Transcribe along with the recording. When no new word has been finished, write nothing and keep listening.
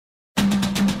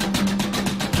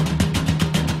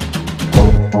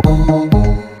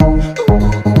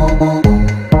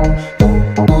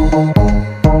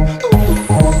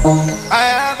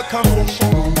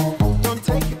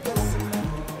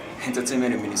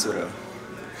Entertainment in Minnesota.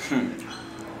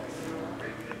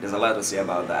 There's a lot to say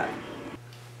about that.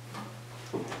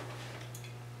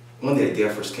 When the idea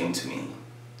first came to me,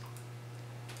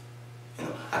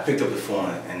 I picked up the phone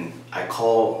and I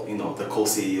called, the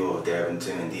co-CEO of their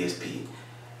entertainment, DSP,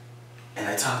 and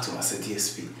I talked to him. I said,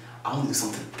 DSP, I want to do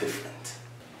something different.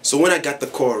 So when I got the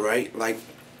call, right, like,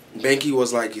 Banky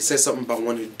was like, he said something about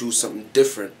wanting to do something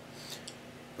different.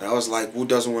 But I was like, who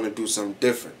doesn't want to do something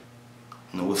different?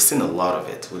 We've seen a lot of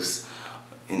it.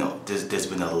 There's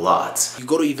been a lot. You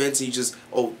go to events and you just,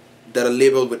 that are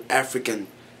labeled with African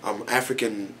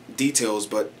details,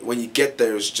 but when you get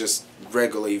there, it's just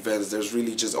regular events. There's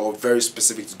really just all very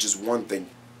specific to just one thing.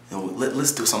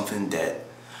 Let's do something that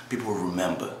people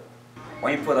remember.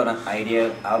 When you put out an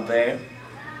idea out there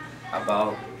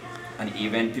about an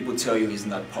event, people tell you it's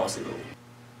not possible.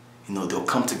 They'll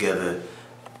come together,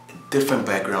 different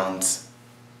backgrounds,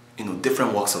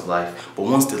 different walks of life, but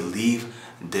once they leave,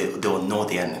 they'll know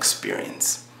they had an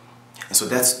experience. And so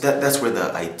that's where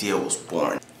the idea was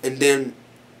born. And then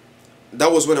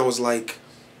that was when I was like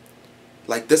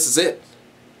this is it.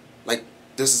 Like,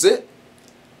 this is it.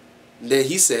 And then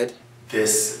he said,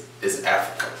 this is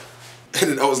Africa.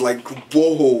 And then I was like,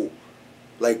 whoa.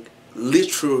 Like,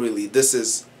 literally, this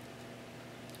is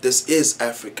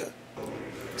Africa.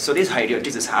 So this idea,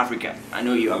 this is Africa. I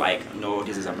know you are like, no,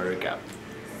 this is America.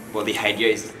 But the idea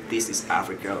is, this is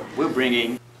Africa. We're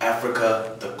bringing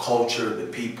Africa, the culture, the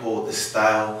people, the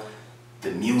style,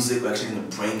 the music. We're actually going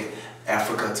to bring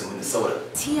Africa to Minnesota.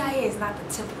 TIA is not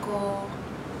the typical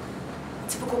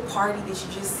party that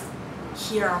you just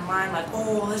hear online, like,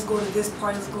 oh, let's go to this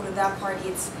party, let's go to that party.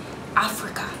 It's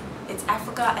Africa. It's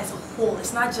Africa as a whole.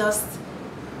 It's not just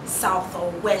south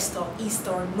or west or east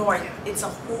or north. It's a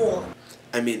whole.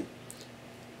 I mean,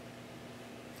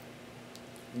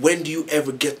 when do you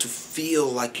ever get to feel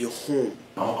like you're home?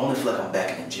 I want to feel like I'm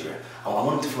back in Nigeria. I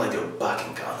want them to feel like they're back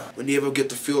in Ghana. When do you ever get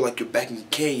to feel like you're back in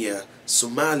Kenya,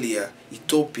 Somalia,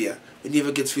 Ethiopia? When do you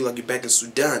ever get to feel like you're back in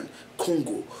Sudan,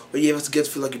 Congo? When do you ever get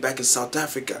to feel like you're back in South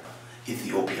Africa?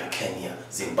 Ethiopia, Kenya,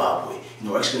 Zimbabwe.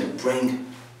 We're actually going to bring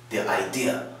the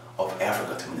idea of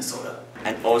Africa to Minnesota.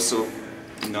 and also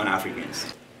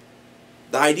non-Africans.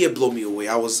 The idea blew me away.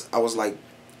 I was like,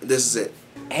 this is it.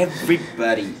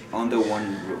 Everybody under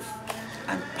one roof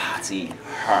and partying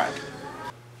hard.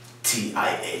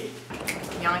 TIA.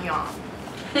 Yon yon.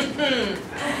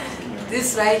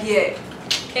 This right here.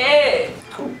 Hey.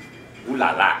 Ooh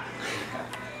la la.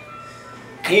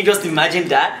 Can you just imagine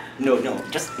that? No,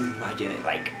 just imagine it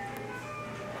like,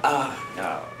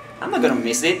 no, I'm not gonna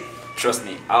miss it. Trust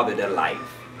me, I'll be there live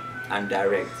and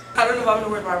direct. I don't know if I'm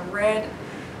gonna wear my red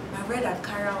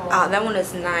Ankara. Oh, that one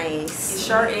is nice. It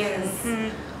sure is.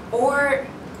 Mm-hmm. Or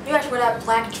maybe I should wear that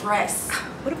black dress.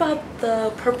 What about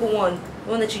the purple one?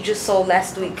 The one that you just sold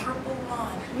last week? Purple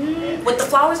one. With the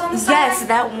flowers on the side? Yes,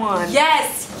 that one.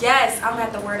 Yes. I'm gonna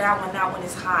have to wear that one. That one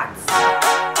is hot.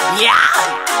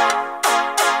 Yeah!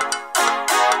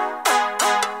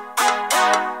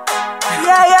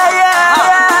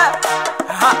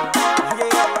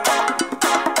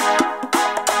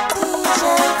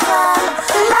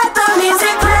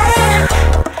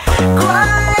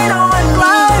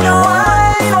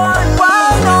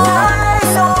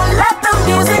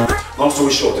 Long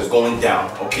story short, it's going down,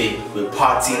 okay? We're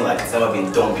partying like it's never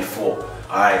been done before.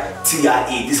 Alright,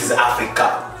 TIA, this is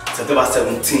Africa. September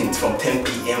 17th from 10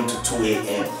 p.m. to 2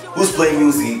 a.m. Who's playing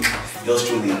music? Yours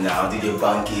truly now, DJ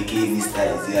Banky,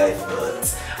 Mr. Isaiah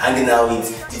First. Hanging out with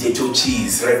DJ Joe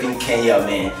Cheese, repping Kenya,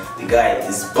 man. The guy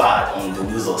is bad on the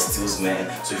wheels of steels,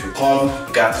 man. So if you come,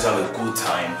 you gotta just have a good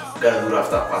time. You gotta do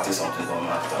after party something going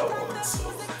afterwards. So,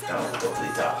 we'll talk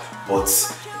later. But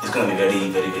it's gonna be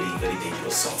very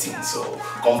dangerous something. So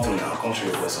come through now, come show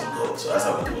your boys some love. So that's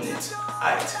how we're doing it.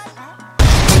 Alright.